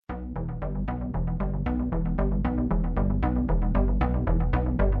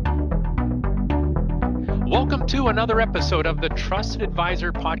Welcome to another episode of the Trusted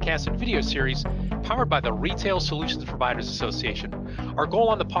Advisor podcast and video series powered by the Retail Solutions Providers Association. Our goal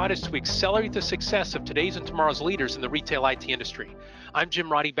on the pod is to accelerate the success of today's and tomorrow's leaders in the retail IT industry. I'm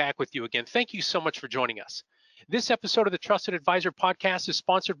Jim Roddy, back with you again. Thank you so much for joining us. This episode of the Trusted Advisor podcast is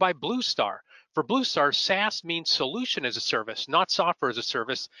sponsored by Blue Star. For Blue Star, SaaS means solution as a service, not software as a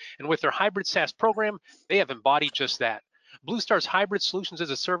service. And with their hybrid SaaS program, they have embodied just that. Blue Star's hybrid solutions as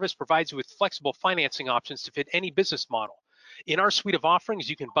a service provides you with flexible financing options to fit any business model. In our suite of offerings,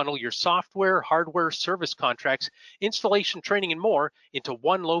 you can bundle your software, hardware, service contracts, installation, training, and more into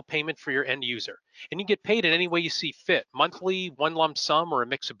one low payment for your end user. And you get paid in any way you see fit, monthly, one lump sum, or a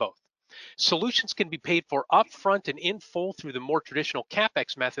mix of both. Solutions can be paid for upfront and in full through the more traditional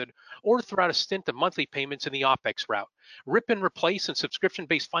CapEx method or throughout a stint of monthly payments in the OpEx route. Rip and replace and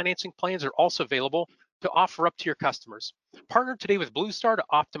subscription-based financing plans are also available to offer up to your customers. Partner today with Blue Star to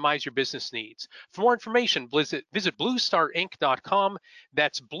optimize your business needs. For more information, visit bluestarinc.com.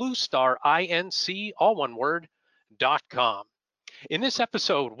 That's bluestarinc, all one word, .com. In this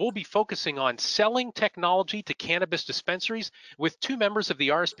episode, we'll be focusing on selling technology to cannabis dispensaries with two members of the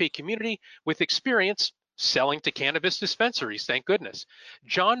RSP community with experience selling to cannabis dispensaries, thank goodness.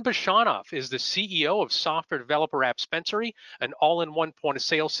 John Bashanoff is the CEO of Software Developer AppSpensary, an all-in-one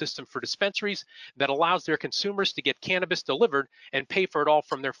point-of-sale system for dispensaries that allows their consumers to get cannabis delivered and pay for it all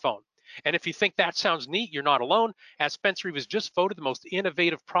from their phone. And if you think that sounds neat, you're not alone. AppSpensary was just voted the most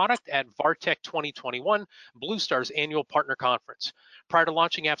innovative product at VARTEC 2021, Blue Star's annual partner conference. Prior to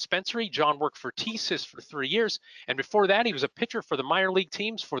launching AppSpensary, John worked for TSYS for 3 years, and before that, he was a pitcher for the minor league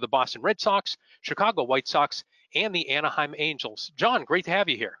teams for the Boston Red Sox, Chicago White Sox, and the Anaheim Angels. John, great to have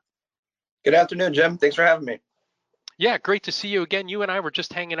you here. Good afternoon, Jim. Thanks for having me. Yeah, great to see you again. You and I were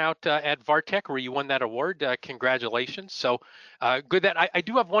just hanging out at VARTEC where you won that award. Congratulations. So good that I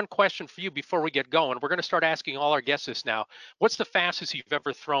do have one question for you before we get going. We're going to start asking all our guests this now. What's the fastest you've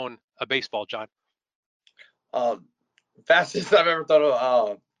ever thrown a baseball, John? Fastest I've ever thrown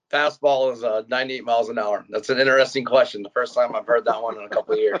a fastball is 98 miles an hour. That's an interesting question. The first time I've heard that one in a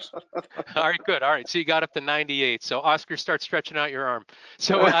couple of years. All right, good. All right, so you got up to 98. So Oscar, start stretching out your arm.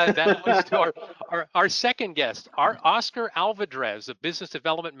 So that was to our second guest, our Oscar Alvarez, a business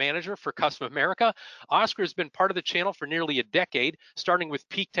development manager for Custom America. Oscar has been part of the channel for nearly a decade, starting with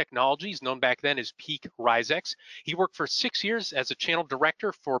Peak Technologies, known back then as Peak Risex. He worked for 6 years as a channel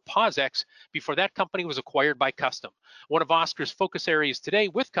director for POSX before that company was acquired by Custom. One of Oscar's focus areas today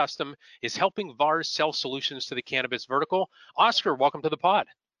with Custom is helping VARs sell solutions to the cannabis vertical. Oscar, welcome to the pod.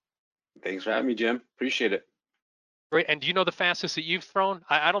 Thanks for having me, Jim. Appreciate it. Great. And do you know the fastest that you've thrown?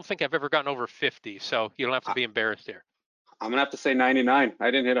 I don't think I've ever gotten over 50, so you don't have to be embarrassed here. I'm going to have to say 99.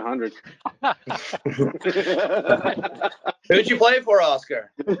 I didn't hit 100. Who'd you play for,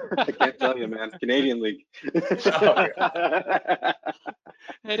 Oscar? I can't tell you, man. Canadian League.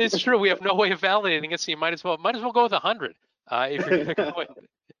 It is true. We have no way of validating it, so you might as well go with 100 if you're going to go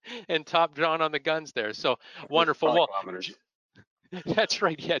and top John on the guns there. So wonderful. Well, kilometers. That's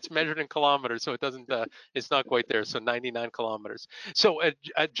right. Yeah, it's measured in kilometers, so it doesn't. It's not quite there. So 99 kilometers. So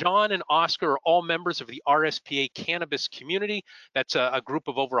John and Oscar are all members of the RSPA cannabis community. That's a group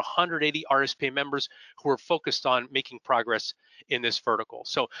of over 180 RSPA members who are focused on making progress in this vertical.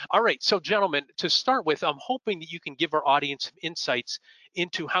 So, all right. So, gentlemen, to start with, I'm hoping that you can give our audience some insights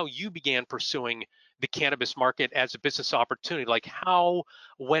into how you began pursuing the cannabis market as a business opportunity. Like how,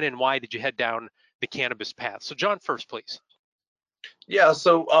 when, and why did you head down the cannabis path? So, John, first, please. Yeah,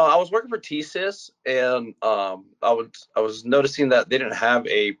 so I was working for TSYS, and I was noticing that they didn't have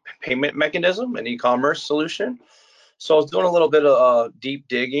a payment mechanism, an e-commerce solution. So I was doing a little bit of deep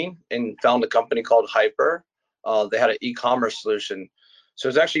digging and found a company called Hyper. They had an e-commerce solution. So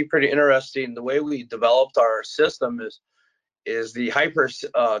it's actually pretty interesting. The way we developed our system is the Hyper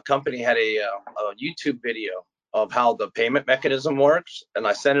company had a YouTube video of how the payment mechanism works, and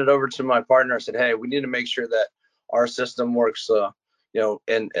I sent it over to my partner. I said, hey, we need to make sure that our system works,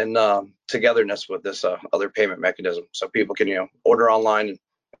 in togetherness with this other payment mechanism, so people can, order online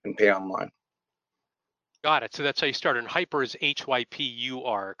and pay online. Got it. So that's how you started. And Hyper is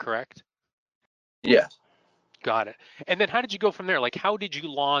HYPUR, correct? Yeah. Got it. And then how did you go from there? Like, how did you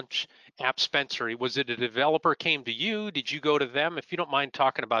launch AppSpensary? Was it a developer came to you? Did you go to them? If you don't mind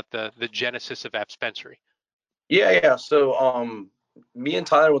talking about the genesis of AppSpensary. Yeah. So me and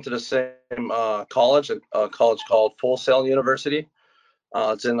Tyler went to the same college, a college called Full Sail University.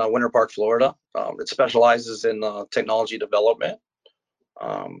 It's in Winter Park, Florida. It specializes in technology development.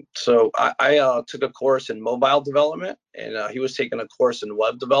 So I took a course in mobile development, and he was taking a course in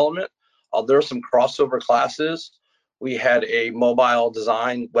web development. There were some crossover classes. We had a mobile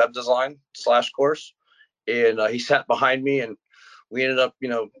design, web design / course, and he sat behind me, and we ended up,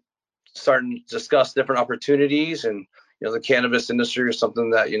 starting to discuss different opportunities. And the cannabis industry is something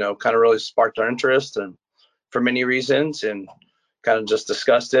that kind of really sparked our interest, and for many reasons, and kind of just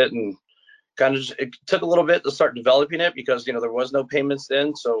discussed it. And kind of it took a little bit to start developing it, because there was no payments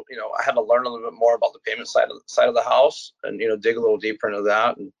then. So I had to learn a little bit more about the payment side of the house, and dig a little deeper into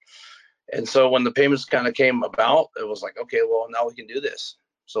that. And so when the payments kind of came about, it was like, okay, well, now we can do this,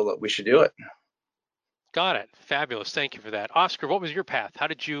 so that we should do it. Got it. Fabulous. Thank you for that. Oscar, what was your path? How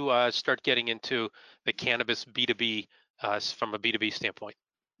did you start getting into the cannabis B2B from a B2B standpoint?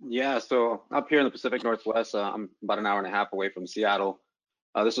 Yeah, so up here in the Pacific Northwest, I'm about an hour and a half away from Seattle.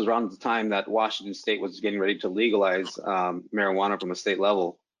 This was around the time that Washington State was getting ready to legalize marijuana from a state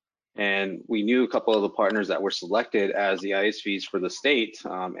level. And we knew a couple of the partners that were selected as the ISVs for the state,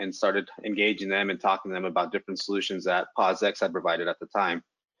 and started engaging them and talking to them about different solutions that POSX had provided at the time.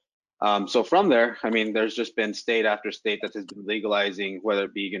 So from there, I mean, there's just been state after state that has been legalizing, whether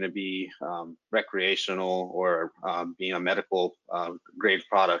it be going to be recreational or being a medical grade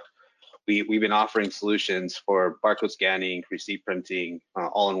product. We've been offering solutions for barcode scanning, receipt printing,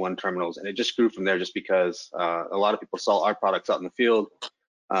 all-in-one terminals, and it just grew from there, just because a lot of people saw our products out in the field.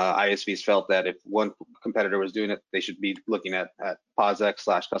 ISVs felt that if one competitor was doing it, they should be looking at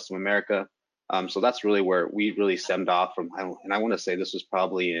POSX/Custom America. So that's really where we really stemmed off from. And I want to say this was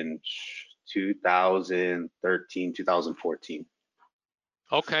probably in 2013, 2014.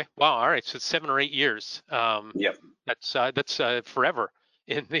 Okay. Wow. All right. So it's 7 or 8 years. Yep. That's forever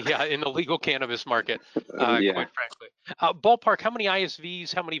in the legal cannabis market. Yeah. Quite frankly. Ballpark. How many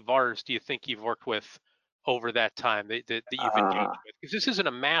ISVs? How many VARs do you think you've worked with over that time that you've engaged with? Because this isn't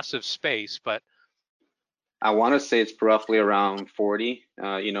a massive space, but I want to say it's roughly around 40.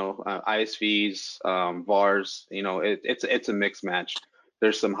 ISVs, VARs. It's a mixed match.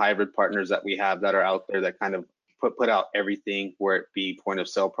 There's some hybrid partners that we have that are out there that kind of put out everything, where it be point of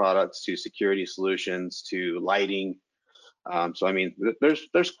sale products to security solutions to lighting. So I mean,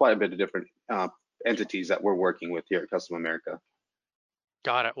 there's quite a bit of different entities that we're working with here at Custom America.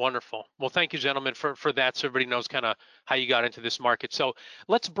 got it. Wonderful. Well, thank you, gentlemen, for that, so everybody knows kind of how you got into this market. So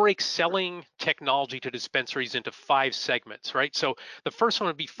let's break selling technology to dispensaries into 5 segments, right? So the first one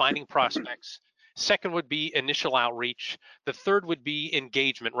would be finding prospects. Second would be initial outreach. The third would be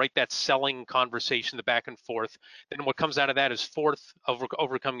engagement, right? That selling conversation, the back and forth. Then what comes out of that is fourth,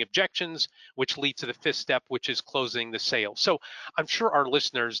 overcoming objections, which leads to the 5th step, which is closing the sale. So I'm sure our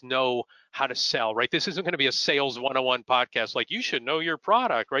listeners know how to sell, right? This isn't going to be a sales 101 podcast like you should know your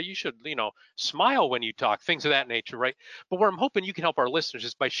product, right? You should, smile when you talk, things of that nature, right? But where I'm hoping you can help our listeners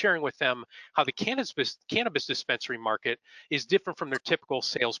is by sharing with them how the cannabis dispensary market is different from their typical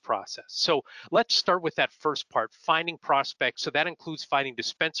sales process. So let's start with that first part, finding prospects. So that includes finding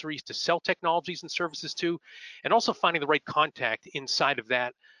dispensaries to sell technologies and services to, and also finding the right contact inside of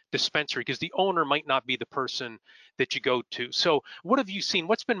that dispensary, because the owner might not be the person that you go to. So what have you seen?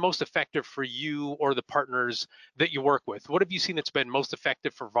 What's been most effective for you or the partners that you work with? What have you seen that's been most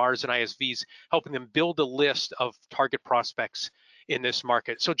effective for VARs and ISVs, helping them build a list of target prospects in this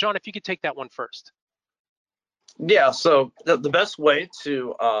market? So John, if you could take that one first. Yeah, so the best way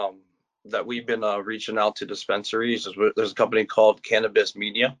to that we've been reaching out to dispensaries is there's a company called Cannabis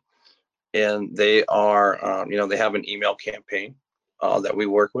Media, and they are they have an email campaign that we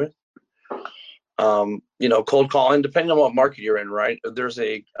work with. Cold calling, depending on what market you're in, right? There's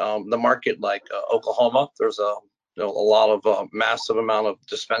the market like Oklahoma, there's a lot of massive amount of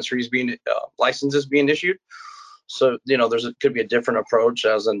dispensaries being licenses being issued. So could be a different approach,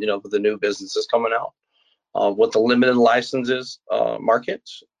 as in with the new businesses coming out. With the limited licenses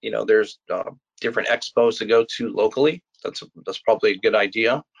markets, there's different expos to go to locally. That's probably a good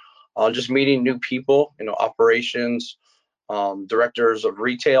idea. Just meeting new people, operations, directors of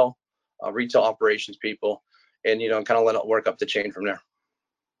retail operations people, and kind of let it work up the chain from there.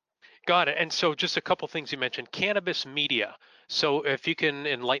 Got it. And so just a couple things you mentioned, Cannabis Media. So if you can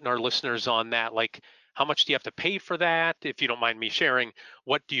enlighten our listeners on that, like how much do you have to pay for that? If you don't mind me sharing,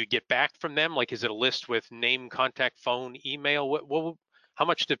 what do you get back from them? Like, is it a list with name, contact, phone, email? How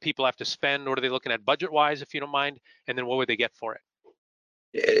much do people have to spend? What are they looking at budget-wise, if you don't mind? And then what would they get for it?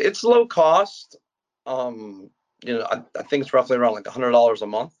 It's low cost. I think it's roughly around like $100 a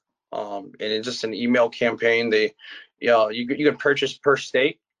month. And it's just an email campaign. You can purchase per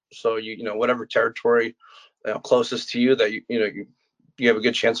state. So whatever territory closest to you that you have a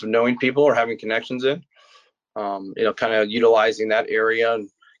good chance of knowing people or having connections in. Kind of utilizing that area and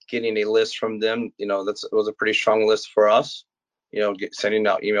getting a list from them. It was a pretty strong list for us. Sending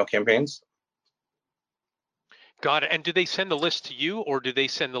out email campaigns. Got it. And do they send the list to you, or do they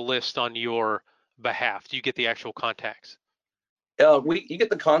send the list on your behalf? Do you get the actual contacts? You get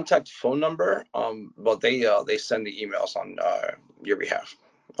the contact phone number, but they send the emails on your behalf,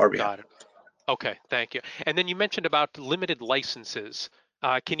 our behalf. Got it. Okay, thank you. And then you mentioned about limited licenses.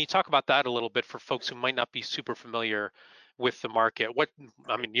 Can you talk about that a little bit for folks who might not be super familiar with the market?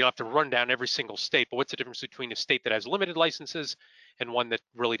 I mean, you don't have to run down every single state, but what's the difference between a state that has limited licenses and one that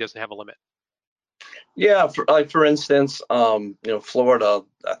really doesn't have a limit? Yeah, for instance, Florida,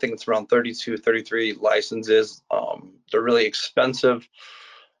 I think it's around 32, 33 licenses. They're really expensive.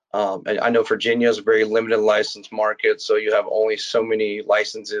 And I know Virginia is a very limited license market, so you have only so many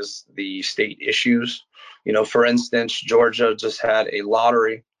licenses the state issues. For instance, Georgia just had a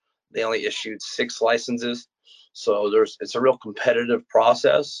lottery. They only issued 6 licenses. So it's a real competitive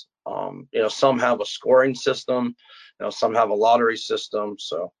process. Some have a scoring system, some have a lottery system.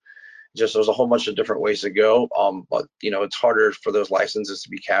 So just there's a whole bunch of different ways to go. But it's harder for those licenses to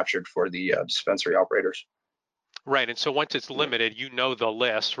be captured for the dispensary operators. Right, and so once it's limited, you know the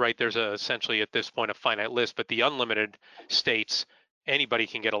list, right? There's essentially at this point a finite list, but the unlimited states, anybody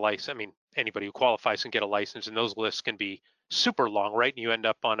can get a license. I mean, anybody who qualifies can get a license, and those lists can be super long, right? And you end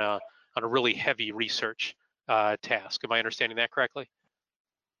up on a really heavy research task. Am I understanding that correctly?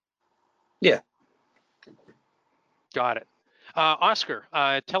 Yeah. Got it. Oscar,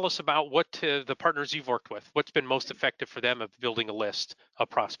 tell us about what the partners you've worked with. What's been most effective for them of building a list of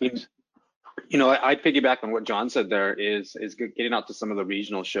prospects? I piggyback on what John said there is getting out to some of the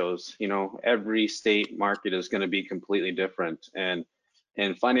regional shows. Every state market is going to be completely different, and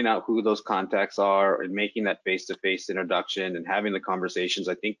finding out who those contacts are and making that face-to-face introduction and having the conversations,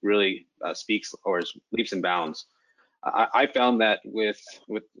 I think really speaks or is leaps and bounds. I found that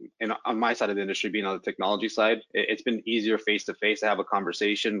on my side of the industry, being on the technology side, it's been easier face-to-face to have a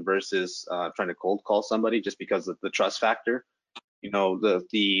conversation versus trying to cold call somebody, just because of the trust factor.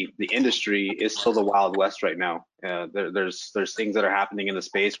 The industry is still the Wild West right now. There's things that are happening in the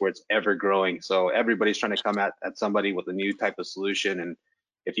space where it's ever growing. So everybody's trying to come at somebody with a new type of solution. And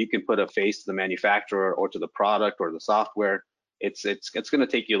if you can put a face to the manufacturer or to the product or the software, it's going to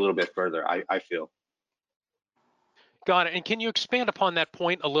take you a little bit further, I feel. Got it. And can you expand upon that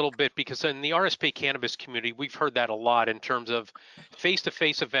point a little bit? Because in the RSP cannabis community, we've heard that a lot in terms of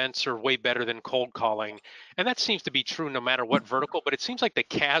face-to-face events are way better than cold calling. And that seems to be true no matter what vertical, but it seems like the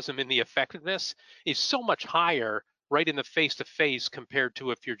chasm in the effectiveness is so much higher right in the face-to-face compared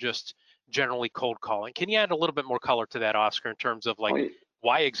to if you're just generally cold calling. Can you add a little bit more color to that, Oscar, in terms of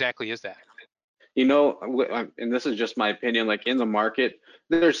why exactly is that? And this is just my opinion, like in the market,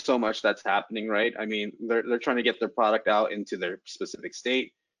 there's so much that's happening, right? I mean, they're trying to get their product out into their specific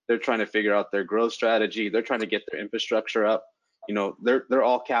state. They're trying to figure out their growth strategy. They're trying to get their infrastructure up. They're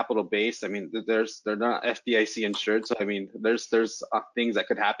all capital based. I mean, they're not FDIC insured. So I mean, there's things that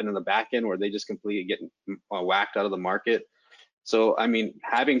could happen in the back end where they just completely get whacked out of the market. So, I mean,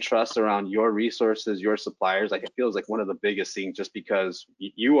 having trust around your resources, your suppliers, like it feels like one of the biggest things, just because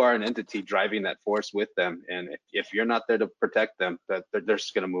you are an entity driving that force with them. And if you're not there to protect them, that they're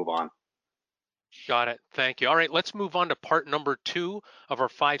just going to move on. Got it. Thank you. All right, let's move on to part number 2 of our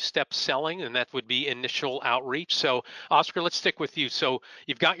 5-step selling, and that would be initial outreach. So, Oscar, let's stick with you. So,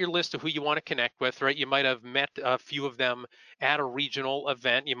 you've got your list of who you want to connect with, right? You might have met a few of them at a regional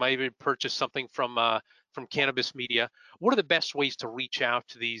event. You might have purchased something from Cannabis Media. What are the best ways to reach out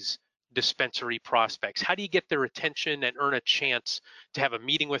to these dispensary prospects? How do you get their attention and earn a chance to have a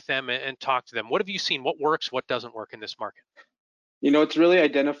meeting with them and talk to them? What have you seen? What works? What doesn't work in this market? It's really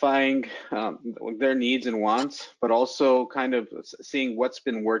identifying their needs and wants, but also kind of seeing what's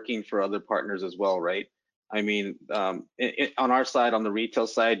been working for other partners as well, right? I mean, on our side, on the retail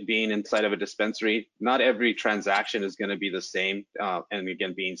side, being inside of a dispensary, not every transaction is going to be the same. And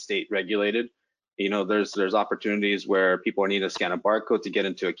again, being state regulated, there's opportunities where people need to scan a barcode to get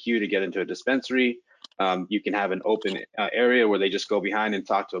into a queue, to get into a dispensary. You can have an open area where they just go behind and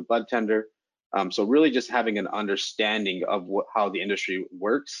talk to a bud tender. So really just having an understanding of how the industry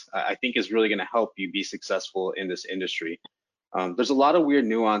works, I think is really going to help you be successful in this industry. There's a lot of weird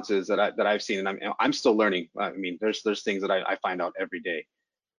nuances that I've seen, and I'm still learning. I mean, there's things that I find out every day.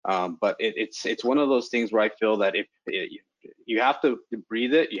 But it's one of those things where I feel that you have to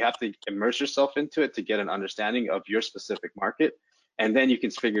breathe it, you have to immerse yourself into it to get an understanding of your specific market, and then you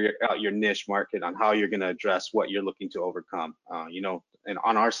can figure out your niche market on how you're going to address what you're looking to overcome. And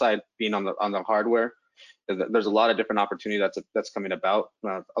on our side, being on the hardware, there's a lot of different opportunity that's coming about.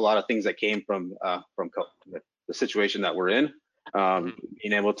 A lot of things that came from the situation that we're in,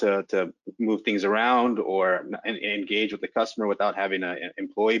 being able to move things around or engage with the customer without having an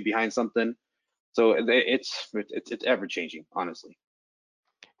employee behind something. So it's ever changing, honestly.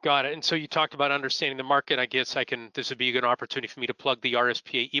 Got it. And so you talked about understanding the market. I guess this would be a good opportunity for me to plug the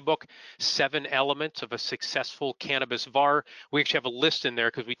RSPA ebook, 7 Elements of a Successful Cannabis VAR. We actually have a list in there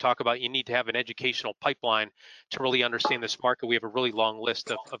because we talk about you need to have an educational pipeline to really understand this market. We have a really long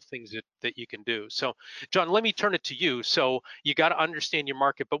list of things that you can do. So, John, let me turn it to you. So you got to understand your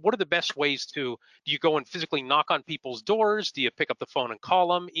market, but what are the best ways do you go and physically knock on people's doors? Do you pick up the phone and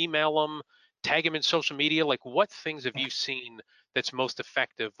call them, email them, tag them in social media? Like, what things have you seen that's most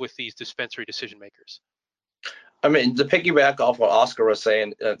effective with these dispensary decision makers? I mean, to piggyback off what Oscar was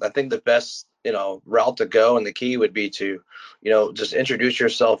saying, I think the best, route to go and the key would be to, just introduce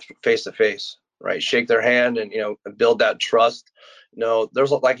yourself face to face, right? Shake their hand and, build that trust.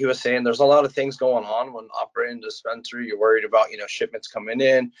 There's, like he was saying, there's a lot of things going on when operating a dispensary. You're worried about, shipments coming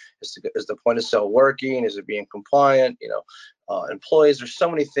in. Is the point of sale working? Is it being compliant? Employees, there's so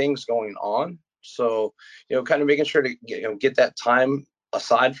many things going on. So, kind of making sure to get that time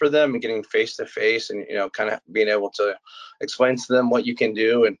aside for them and getting face to face and kind of being able to explain to them what you can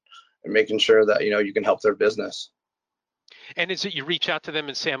do and making sure that you can help their business. And is it you reach out to them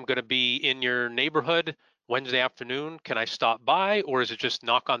and say, I'm going to be in your neighborhood Wednesday afternoon, can I stop by? Or is it just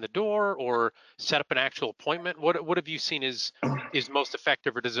knock on the door or set up an actual appointment? What have you seen is most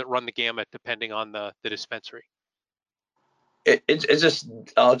effective, or does it run the gamut depending on the dispensary? It's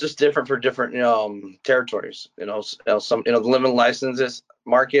just different for different territories. Some the limited licenses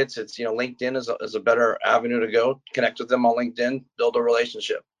markets. It's LinkedIn is a better avenue to go. Connect with them on LinkedIn, build a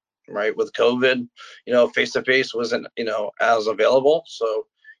relationship. Right, with COVID, face to face wasn't as available. So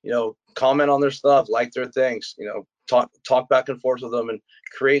comment on their stuff, like their things. Talk back and forth with them and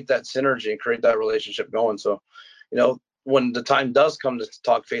create that synergy and create that relationship going. So when the time does come to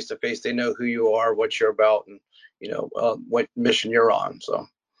talk face to face, they know who you are, what you're about, and what mission you're on. So,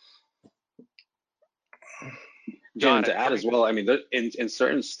 Jim, to add as well, I mean, in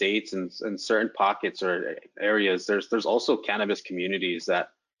certain states and in certain pockets or areas, there's also cannabis communities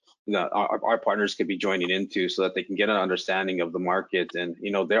that our partners could be joining into so that they can get an understanding of the market. And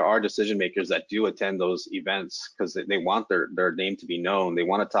there are decision makers that do attend those events because they want their name to be known. They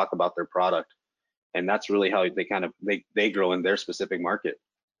want to talk about their product, and that's really how they grow in their specific market.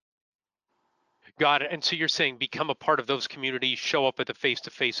 Got it. And so you're saying become a part of those communities, show up at the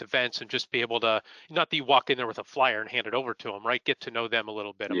face-to-face events, and just be able to, not that you walk in there with a flyer and hand it over to them, right? Get to know them a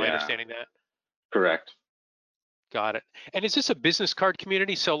little bit. Am I understanding that? Correct. Got it. And is this a business card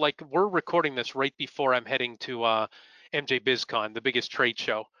community? So like we're recording this right before I'm heading to MJ BizCon, the biggest trade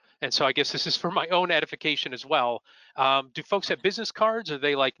show. And so I guess this is for my own edification as well. Do folks have business cards? Or are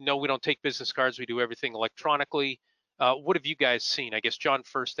they like, no, we don't take business cards. We do everything electronically. What have you guys seen? I guess John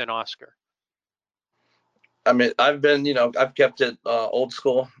first, then Oscar. I mean, I've kept it old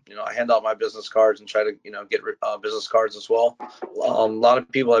school. I hand out my business cards and try to, get business cards as well. A lot of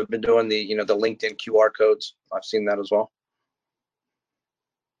people have been doing the LinkedIn QR codes. I've seen that as well.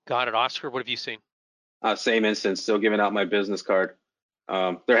 Got it. Oscar, what have you seen? Same instance, still giving out my business card.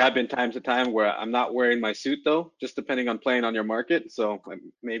 There have been times to time where I'm not wearing my suit though, just depending on playing on your market. So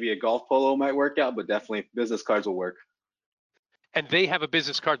maybe a golf polo might work out, but definitely business cards will work. And they have a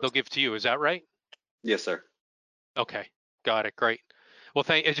business card they'll give to you. Is that right? Yes, sir. Okay, got it. Great. Well,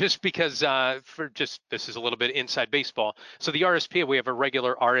 just because this is a little bit inside baseball. So the RSPA, we have a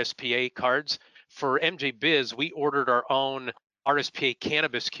regular RSPA cards. For MJ Biz, we ordered our own RSPA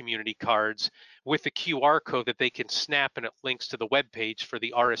cannabis community cards with the QR code that they can snap, and it links to the webpage for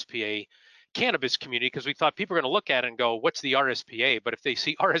the RSPA cannabis community, because we thought people are going to look at it and go, what's the RSPA? But if they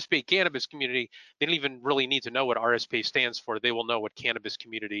see RSPA cannabis community, they don't even really need to know what RSPA stands for. They will know what cannabis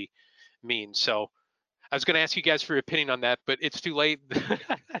community means. So I was going to ask you guys for your opinion on that, but it's too late.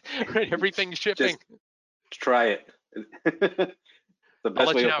 Right? Everything's shipping. Just try it. The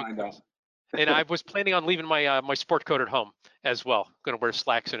best way to find out. And I was planning on leaving my my sport coat at home as well. Going to wear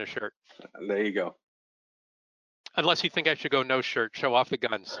slacks and a shirt. There you go. Unless you think I should go no shirt, show off the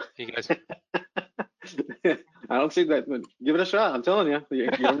guns. You guys. I don't see that. Give it a shot. I'm telling you,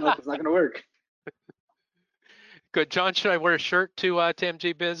 you don't know if it's not going to work. Good, John. Should I wear a shirt to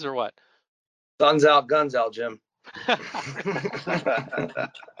MJ Biz or what? Guns out, Jim.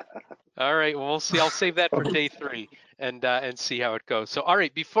 All right, well, we'll see. I'll save that for day 3 and see how it goes. So, all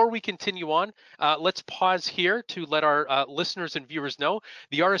right, before we continue on, let's pause here to let our listeners and viewers know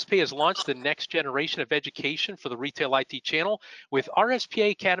the RSPA has launched the next generation of education for the Retail IT channel with RSPA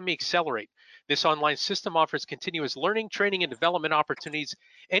Academy Accelerate. This online system offers continuous learning, training, and development opportunities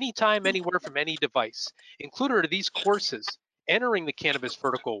anytime, anywhere, from any device. Included are these courses: entering the cannabis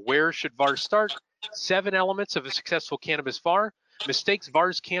vertical, where should VARs start? 7 elements of a successful cannabis VAR, mistakes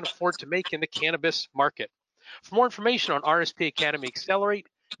VARs can't afford to make in the cannabis market. For more information on RSPA Academy Accelerate,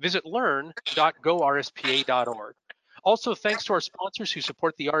 Visit learn.gorspa.org. Also, thanks to our sponsors who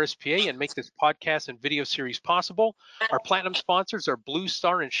support the RSPA and make this podcast and video series possible. Our platinum sponsors are Blue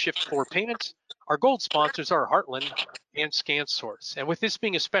Star and Shift4 Payments. Our gold sponsors are Heartland and ScanSource. And with this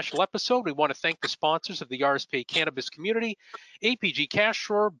being a special episode, we want to thank the sponsors of the RSPA cannabis community: APG Cash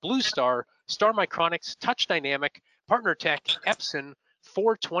Drawer, Blue Star, Star Micronics, Touch Dynamic, Partner Tech, Epson,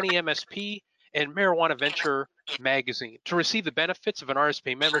 420 MSP, and Marijuana Venture Magazine. To receive the benefits of an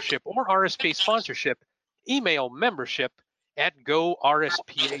RSPA membership or RSPA sponsorship, email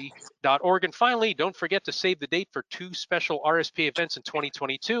membership@gorspa.org. And finally, don't forget to save the date for 2 special RSPA events in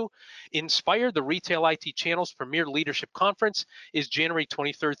 2022. Inspire, the Retail IT Channel's premier leadership conference, is January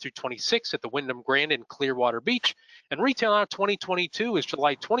 23rd through 26th at the Wyndham Grand in Clearwater Beach. And Retail Out 2022 is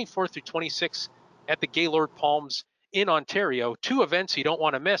July 24th through 26th at the Gaylord Palms in Ontario. 2 events you don't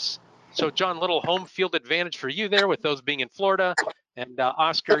want to miss. So, John, little home field advantage for you there with those being in Florida. And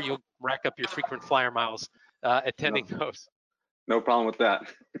Oscar, you'll rack up your frequent flyer miles attending those. No problem with that.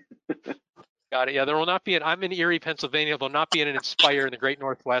 Got it. Yeah, there will not be I'm in Erie, Pennsylvania. There will not be an Inspire in the Great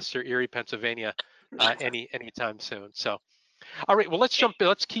Northwest or Erie, Pennsylvania anytime soon. So, all right. Well, let's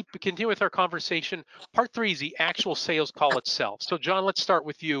continue with our conversation. Part 3 is the actual sales call itself. So, John, let's start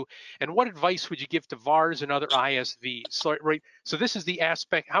with you. And what advice would you give to VARs and other ISVs? So, right. So this is the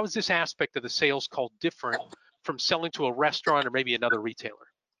aspect. How is this aspect of the sales call different from selling to a restaurant or maybe another retailer?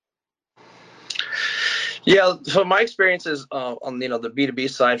 Yeah, so my experience is on the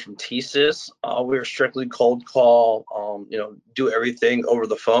B2B side from TSYS, we were strictly cold call, do everything over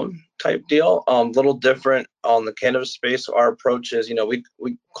the phone type deal. Little different on the cannabis space. Our approach is,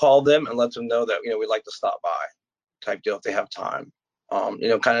 we call them and let them know that we'd like to stop by type deal if they have time.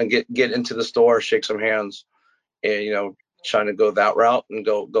 Kind of get into the store, shake some hands, and trying to go that route and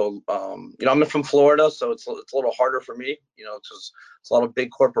go. I'm from Florida, so it's a little harder for me. It's a lot of big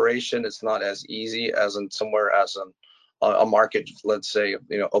corporation. It's not as easy as in somewhere as a market, let's say,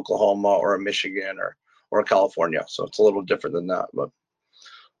 Oklahoma or a Michigan or a California. So it's a little different than that, but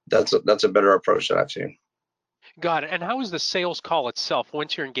that's a better approach that I've seen. Got it. And how is the sales call itself,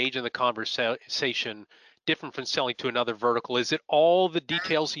 once you're engaged in the conversation, different from selling to another vertical? Is it all the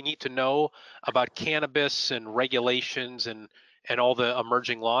details you need to know about cannabis and regulations and all the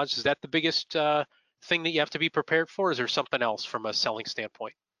emerging laws? Is that the biggest thing that you have to be prepared for? Or is there something else from a selling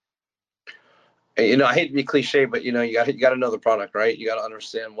standpoint? I hate to be cliche, but you got to know the product, right? You got to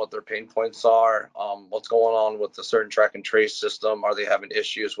understand what their pain points are, what's going on with the certain track and trace system. Are they having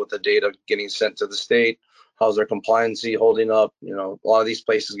issues with the data getting sent to the state? How's their compliancy holding up? A lot of these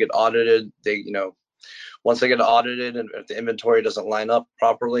places get audited. They, once they get audited and if the inventory doesn't line up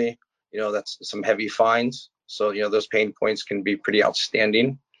properly, that's some heavy fines. So, those pain points can be pretty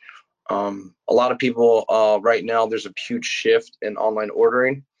outstanding. A lot of people right now, there's a huge shift in online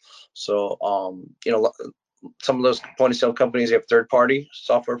ordering. So, some of those point of sale companies have third-party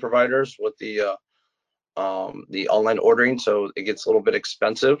software providers with the online ordering, so it gets a little bit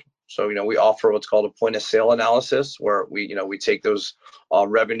expensive. So, we offer what's called a point of sale analysis, where we take those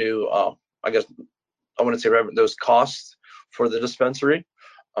revenue, I want to say those costs for the dispensary,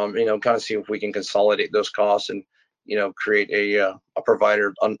 kind of see if we can consolidate those costs and create a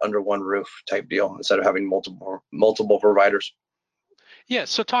provider under one roof type deal instead of having multiple providers. Yeah,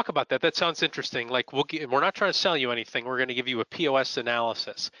 so talk about that. That sounds interesting. Like we're not trying to sell you anything. We're going to give you a POS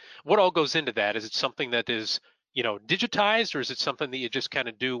analysis. What all goes into that? Is it something that is, digitized, or is it something that you just kind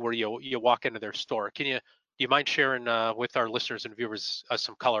of do where you walk into their store? Do you mind sharing with our listeners and viewers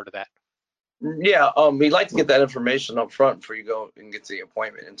some color to that? Yeah, we'd like to get that information up front before you go and get to the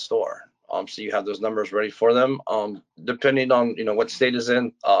appointment in store. So you have those numbers ready for them. Depending on what state is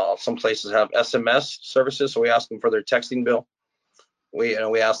in, some places have SMS services, so we ask them for their texting bill. We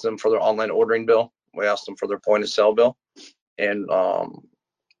ask them for their online ordering bill. We ask them for their point of sale bill, and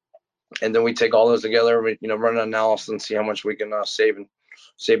then we take all those together. We run an analysis and see how much we can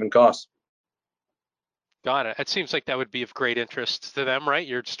save in costs. Got it. It seems like that would be of great interest to them, right?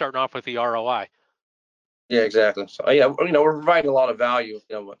 You're starting off with the ROI. Yeah, exactly. So yeah, we're providing a lot of value.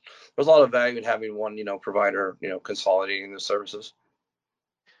 But there's a lot of value in having one, provider, consolidating the services.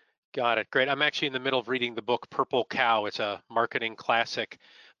 Got it. Great. I'm actually in the middle of reading the book Purple Cow. It's a marketing classic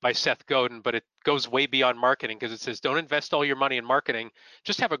by Seth Godin, but it goes way beyond marketing because it says don't invest all your money in marketing.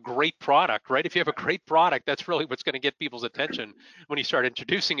 Just have a great product, right? If you have a great product, that's really what's going to get people's attention when you start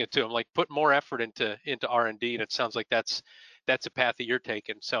introducing it to them. Like put more effort into R&D, and it sounds like that's a path that you're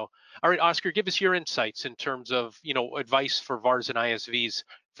taking. So, all right, Oscar, give us your insights in terms of advice for VARs and ISVs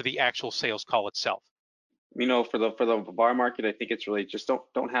for the actual sales call itself. For the VAR market, I think it's really just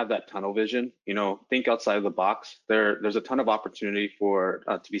don't have that tunnel vision. Think outside of the box. There's a ton of opportunity for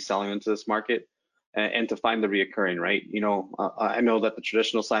to be selling into this market and to find the reoccurring, right? I know that the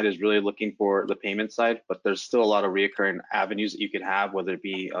traditional side is really looking for the payment side, but there's still a lot of reoccurring avenues that you could have, whether it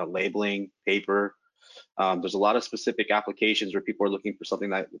be labeling, paper. There's a lot of specific applications where people are looking for something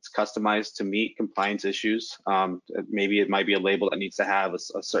that's customized to meet compliance issues. Maybe it might be a label that needs to have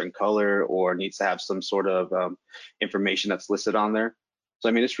a certain color or needs to have some sort of information that's listed on there. So,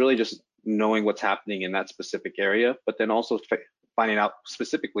 it's really just knowing what's happening in that specific area, but then also finding out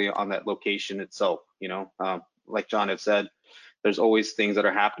specifically on that location itself. Like John had said, there's always things that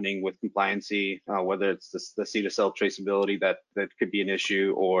are happening with compliancy, whether it's the seed to sell traceability that could be an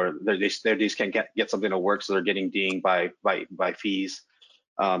issue, or they just can't get something to work, so they're getting dinged by fees.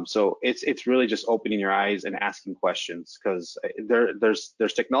 So it's really just opening your eyes and asking questions, because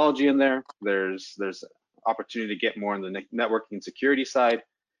there's technology in there. There's opportunity to get more on the networking and security side,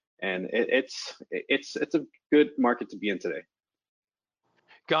 and it's a good market to be in today.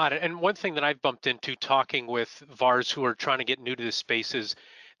 Got it. And one thing that I've bumped into talking with VARs who are trying to get new to this space is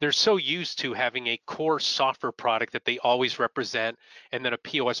they're so used to having a core software product that they always represent, and then a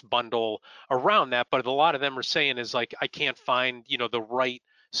POS bundle around that. But a lot of them are saying is like, I can't find, the right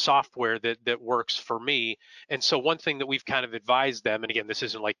software that works for me. And so one thing that we've kind of advised them, and again, this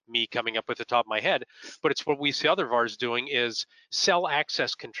isn't like me coming up with the top of my head, but it's what we see other VARs doing, is sell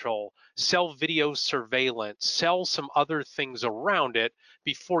access control, sell video surveillance, sell some other things around it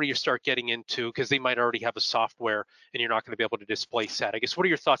before you start getting into, because they might already have a software and you're not going to be able to displace that. I guess, what are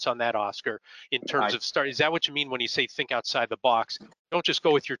your thoughts on that, Oscar, in terms of is that what you mean when you say think outside the box? Don't just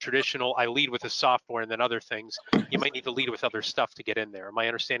go with your traditional, I lead with a software and then other things. You might need to lead with other stuff to get in there. Am I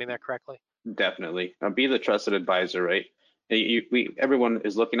understanding that correctly? Definitely. Be the trusted advisor, right? Everyone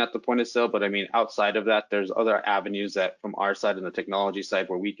is looking at the point of sale, but outside of that, there's other avenues that from our side and the technology side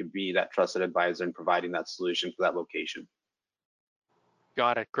where we could be that trusted advisor and providing that solution for that location.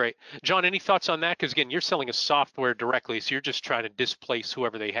 Got it. Great. John, any thoughts on that? Because again, you're selling a software directly, so you're just trying to displace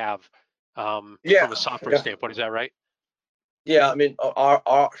whoever they have from a software standpoint. Is that right? Yeah,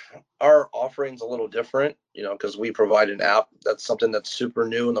 our offering's a little different, because we provide an app that's something that's super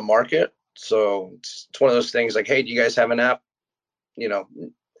new in the market. So it's one of those things like, hey, do you guys have an app?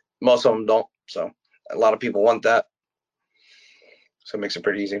 Most of them don't. So a lot of people want that. So it makes it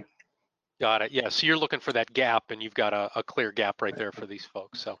pretty easy. Got it. Yeah. So you're looking for that gap, and you've got a clear gap right there for these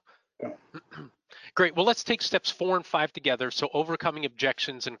folks. So great. Well, let's take steps 4 and 5 together. So overcoming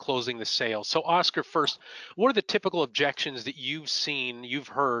objections and closing the sale. So Oscar, first, what are the typical objections that you've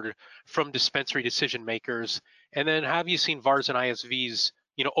heard from dispensary decision makers? And then have you seen VARs and ISVs,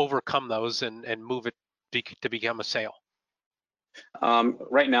 overcome those and move it to become a sale?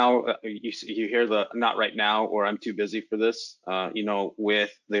 Right now, you hear the not right now, or I'm too busy for this.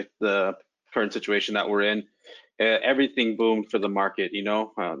 With the current situation that we're in, everything boomed for the market.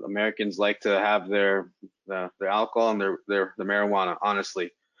 Americans like to have their alcohol and their marijuana,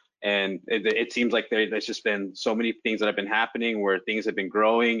 honestly. And it seems like there's just been so many things that have been happening where things have been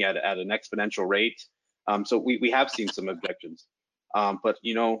growing at an exponential rate. So we have seen some objections. But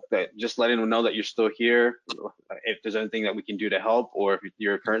that just letting them know that you're still here. If there's anything that we can do to help, or if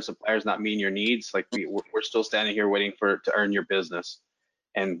your current supplier is not meeting your needs, like we're still standing here waiting to earn your business.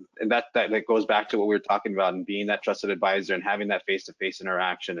 And that goes back to what we were talking about, and being that trusted advisor and having that face-to-face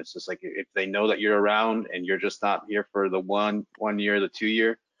interaction. It's just like, if they know that you're around and you're just not here for the 1 year, the 2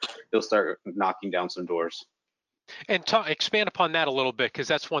 year, they'll start knocking down some doors. And expand upon that a little bit, because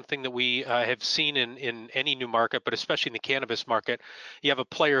that's one thing that we have seen in any new market, but especially in the cannabis market. You have a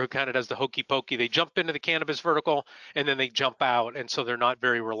player who kind of does the hokey pokey. They jump into the cannabis vertical and then they jump out, and so they're not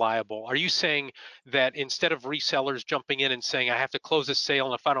very reliable. Are you saying that instead of resellers jumping in and saying, I have to close a sale,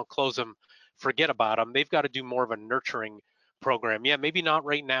 and if I don't close them, forget about them, they've got to do more of a nurturing program? Yeah, maybe not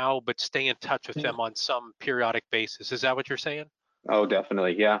right now, but stay in touch with them on some periodic basis. Is that what you're saying? Oh,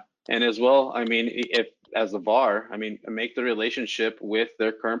 definitely. Yeah. And as well, if as a VAR, make the relationship with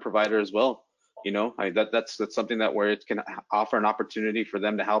their current provider as well. That's something that where it can offer an opportunity for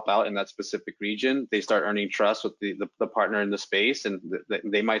them to help out in that specific region. They start earning trust with the partner in the space, and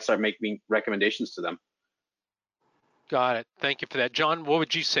they might start making recommendations to them. Got it. Thank you for that. John, what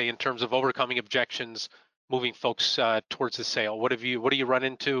would you say in terms of overcoming objections, moving folks towards the sale? What do you run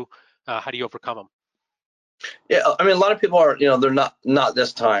into? How do you overcome them? Yeah, a lot of people are, they're not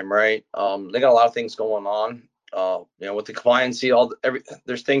this time, right? They got a lot of things going on. With the compliancy,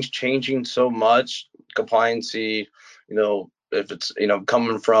 there's things changing so much. Compliancy, if it's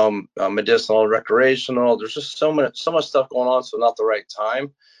coming from medicinal, recreational, there's just so much stuff going on. So not the right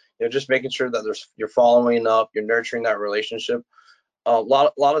time. just making sure that you're following up, you're nurturing that relationship. A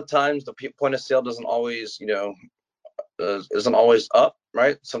lot of times the point of sale doesn't always, isn't always up,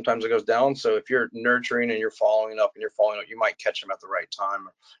 right? Sometimes it goes down. So if you're nurturing and you're following up, you might catch them at the right time,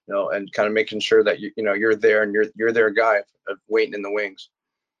 and kind of making sure that you're there and you're their guy waiting in the wings.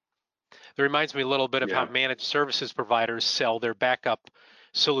 That reminds me a little bit of how managed services providers sell their backup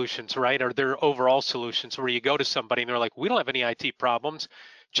solutions, right? Or their overall solutions, where you go to somebody and they're like, we don't have any IT problems.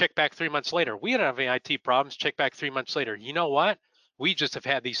 Check back 3 months later. We don't have any IT problems. Check back 3 months later. You know what? We just have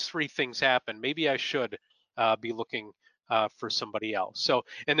had these 3 things happen. Maybe I should be looking for somebody else. So,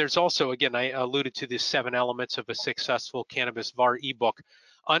 and there's also, again, I alluded to the 7 elements of a successful cannabis VAR ebook.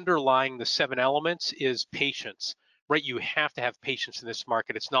 Underlying the 7 elements is patience. Right, you have to have patience in this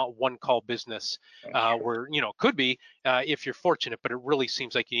market. It's not one call business where, could be if you're fortunate, but it really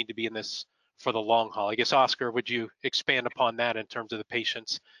seems like you need to be in this for the long haul. I guess, Oscar, would you expand upon that in terms of the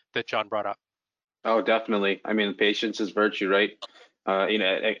patience that John brought up? Oh, definitely. I mean, patience is virtue, right?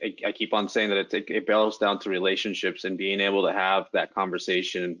 I keep on saying that it boils down to relationships and being able to have that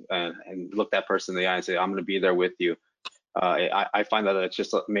conversation and look that person in the eye and say, I'm going to be there with you. I find that it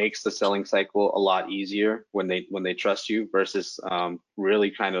just makes the selling cycle a lot easier when they trust you versus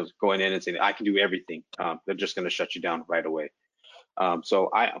really kind of going in and saying, I can do everything. They're just going to shut you down right away. So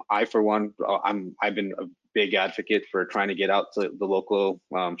I for one, I've been a big advocate for trying to get out to the local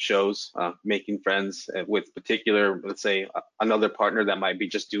shows, making friends with particular, let's say, another partner that might be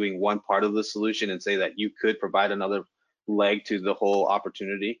just doing one part of the solution, and say that you could provide another leg to the whole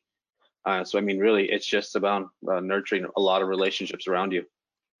opportunity. So, I mean, really, it's just about nurturing a lot of relationships around you.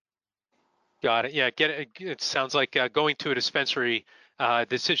 Got it. Yeah, it sounds like going to a dispensary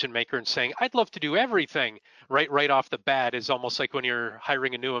decision maker and saying, I'd love to do everything right off the bat is almost like when you're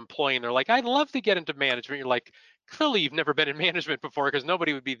hiring a new employee and they're like, I'd love to get into management. You're like, clearly you've never been in management before, because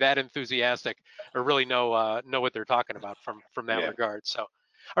nobody would be that enthusiastic or really know what they're talking about from that regard. So,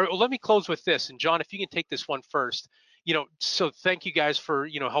 all right, well, let me close with this. And John, if you can take this one first. So thank you guys for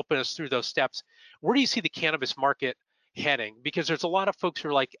helping us through those steps. Where do you see the cannabis market heading? Because there's a lot of folks who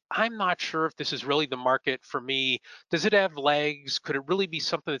are like, I'm not sure if this is really the market for me. Does it have legs? Could it really be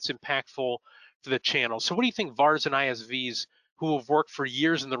something that's impactful for the channel? So what do you think VARs and ISVs who have worked for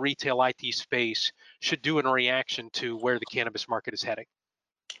years in the retail IT space should do in reaction to where the cannabis market is heading?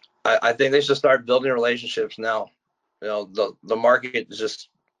 I think they should start building relationships now. The market is just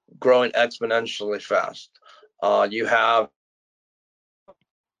growing exponentially fast. You have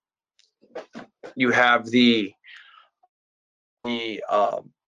the new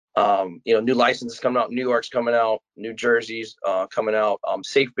licenses coming out. New York's coming out. New Jersey's coming out.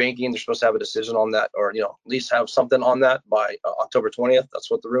 Safe banking, they're supposed to have a decision on that, or at least have something on that by October 20th. That's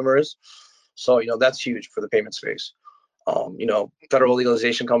what the rumor is. So that's huge for the payment space. Federal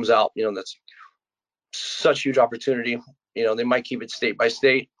legalization comes out. That's such huge opportunity. They might keep it state by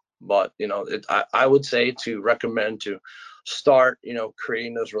state, but I would say to recommend to start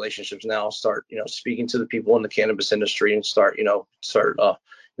creating those relationships now. Start speaking to the people in the cannabis industry and start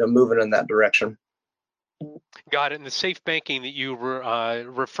moving in that direction. Got it. And the safe banking that you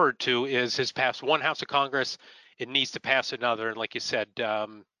referred to has passed one House of Congress. It needs to pass another, and like you said,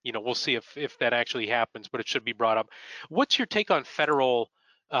 we'll see if that actually happens, but it should be brought up. What's your take on federal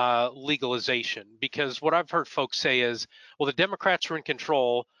legalization? Because what I've heard folks say is, well, the Democrats are in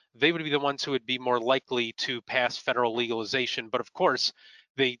control. They would be the ones who would be more likely to pass federal legalization. But of course,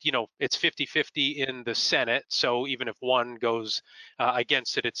 it's 50-50 in the Senate. So even if one goes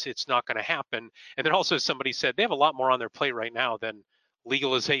against it, it's not going to happen. And then also somebody said they have a lot more on their plate right now than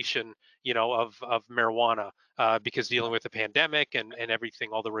legalization, of marijuana, because dealing with the pandemic and everything,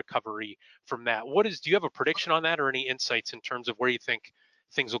 all the recovery from that. Do you have a prediction on that, or any insights in terms of where you think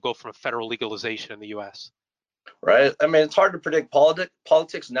things will go from a federal legalization in the U.S.? Right. I mean, it's hard to predict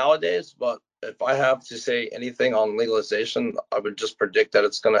politics nowadays, but if I have to say anything on legalization, I would just predict that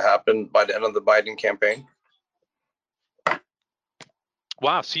it's going to happen by the end of the Biden campaign.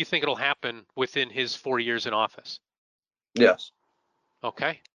 Wow. So you think it'll happen within his 4 years in office? Yes.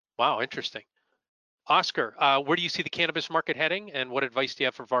 Okay. Wow. Interesting. Oscar, where do you see the cannabis market heading, and what advice do you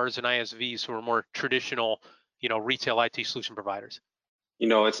have for VARs and ISVs who are more traditional, retail IT solution providers?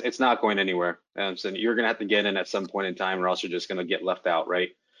 It's not going anywhere. So you're going to have to get in at some point in time, or else you're just going to get left out, right?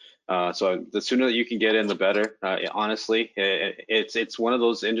 So the sooner that you can get in, the better. Honestly, it's one of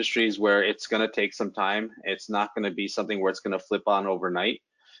those industries where it's going to take some time. It's not going to be something where it's going to flip on overnight.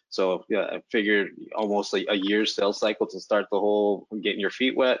 So I figured almost a year's sales cycle to start the whole getting your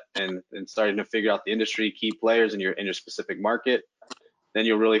feet wet and starting to figure out the industry, key players in your specific market. Then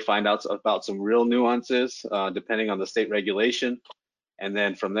you'll really find out about some real nuances depending on the state regulation. And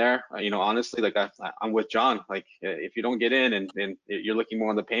then from there, honestly, like I'm with John. Like if you don't get in and you're looking more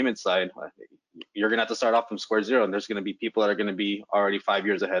on the payment side, you're gonna have to start off from square zero, and there's gonna be people that are gonna be already 5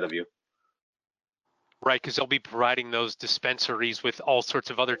 years ahead of you. Right, because they'll be providing those dispensaries with all sorts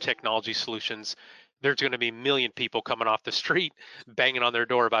of other technology solutions. There's going to be a million people coming off the street banging on their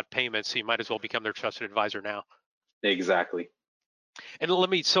door about payments, so you might as well become their trusted advisor now. Exactly. And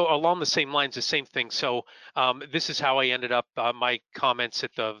so along the same lines, the same thing. So this is how I ended up my comments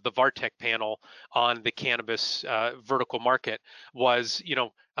at the VARTEC panel on the cannabis vertical market was,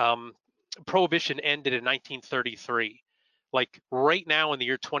 prohibition ended in 1933. Like right now in the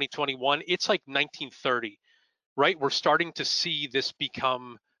year 2021, it's like 1930, right? We're starting to see this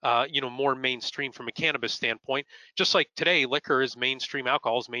become more mainstream from a cannabis standpoint. Just like today, liquor is mainstream,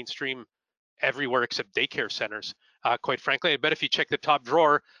 alcohol is mainstream everywhere except daycare centers. Quite frankly, I bet if you check the top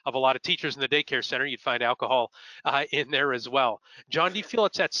drawer of a lot of teachers in the daycare center, you'd find alcohol in there as well. John, do you feel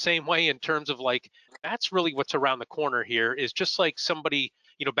it's that same way in terms of like, that's really what's around the corner here is just like somebody,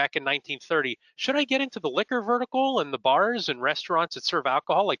 back in 1930, should I get into the liquor vertical and the bars and restaurants that serve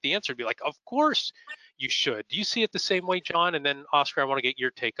alcohol? Like the answer would be like, of course you should. Do you see it the same way, John? And then Oscar, I want to get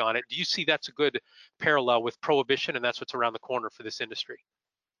your take on it. Do you see that's a good parallel with prohibition and that's what's around the corner for this industry?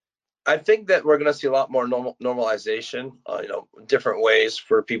 I think that we're going to see a lot more normalization, different ways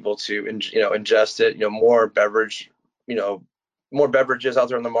for people to, ingest it, more beverages out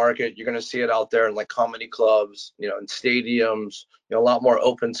there in the market. You're going to see it out there in like comedy clubs, in stadiums, a lot more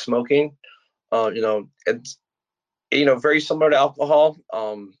open smoking, it's, very similar to alcohol.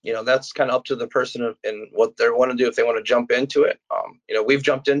 That's kind of up to the person and what they want to do if they want to jump into it. We've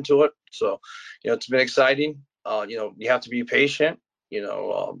jumped into it. So, it's been exciting. You have to be patient.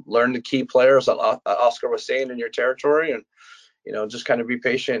 Learn the key players that Oscar was saying in your territory, and just kind of be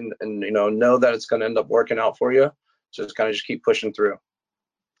patient and know that it's going to end up working out for you. Just kind of keep pushing through.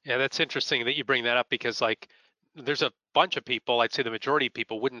 Yeah, that's interesting that you bring that up because like there's a bunch of people, I'd say the majority of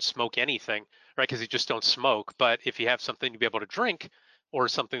people wouldn't smoke anything, right? Because you just don't smoke. But if you have something to be able to drink or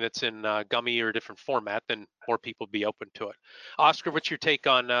something that's in gummy or a different format, then more people be open to it. Oscar, what's your take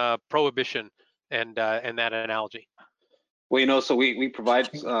on prohibition and that analogy? Well, so we provide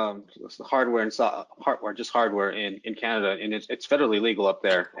hardware and hardware in Canada, and it's federally legal up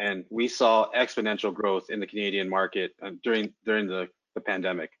there. And we saw exponential growth in the Canadian market during the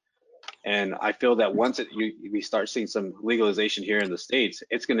pandemic. And I feel that once we start seeing some legalization here in the States,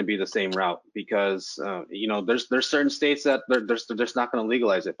 it's going to be the same route because there's certain states that they're just not going to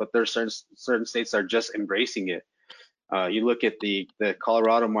legalize it, but there's certain states that are just embracing it. You look at the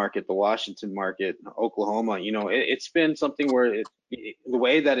Colorado market, the Washington market, Oklahoma, it's been something where the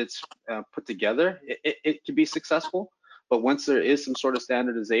way that it's put together, it can be successful. But once there is some sort of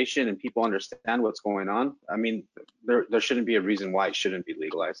standardization and people understand what's going on, I mean, there shouldn't be a reason why it shouldn't be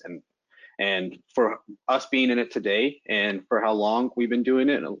legalized. And for us being in it today and for how long we've been doing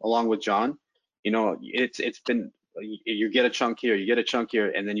it, along with John, it's been, you get a chunk here,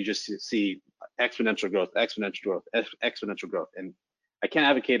 and then you just see exponential growth. And I can't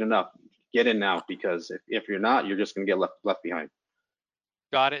advocate enough. Get in now, because if you're not, you're just going to get left behind.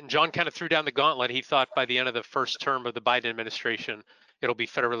 Got it. And John kind of threw down the gauntlet. He thought by the end of the first term of the Biden administration, it'll be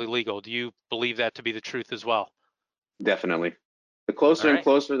federally legal. Do you believe that to be the truth as well? Definitely. The closer and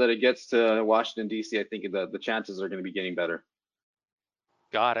closer that it gets to Washington, D.C., I think the chances are going to be getting better.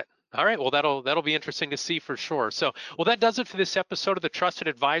 Got it. All right, well, that'll be interesting to see for sure. So, well, that does it for this episode of The Trusted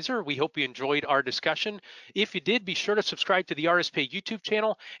Advisor. We hope you enjoyed our discussion. If you did, be sure to subscribe to the RSP YouTube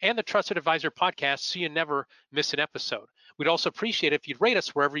channel and the Trusted Advisor podcast so you never miss an episode. We'd also appreciate it if you'd rate us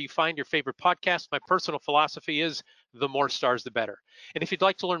wherever you find your favorite podcast. My personal philosophy is the more stars, the better. And if you'd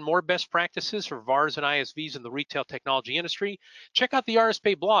like to learn more best practices for VARs and ISVs in the retail technology industry, check out the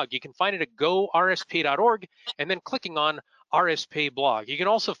RSP blog. You can find it at gorsp.org and then clicking on RSP blog. You can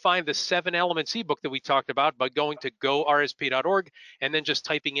also find the 7 Elements ebook that we talked about by going to gorsp.org and then just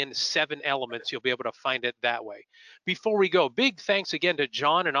typing in 7 Elements. You'll be able to find it that way. Before we go, big thanks again to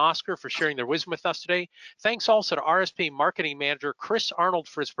John and Oscar for sharing their wisdom with us today. Thanks also to RSP Marketing Manager Chris Arnold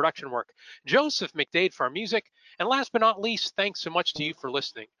for his production work, Joseph McDade for our music, and last but not least, thanks so much to you for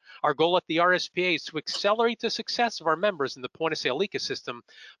listening. Our goal at the RSPA is to accelerate the success of our members in the point-of-sale ecosystem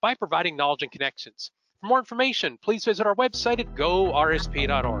by providing knowledge and connections. For more information, please visit our website at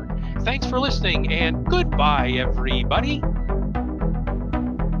gorsp.org. Thanks for listening, and goodbye, everybody.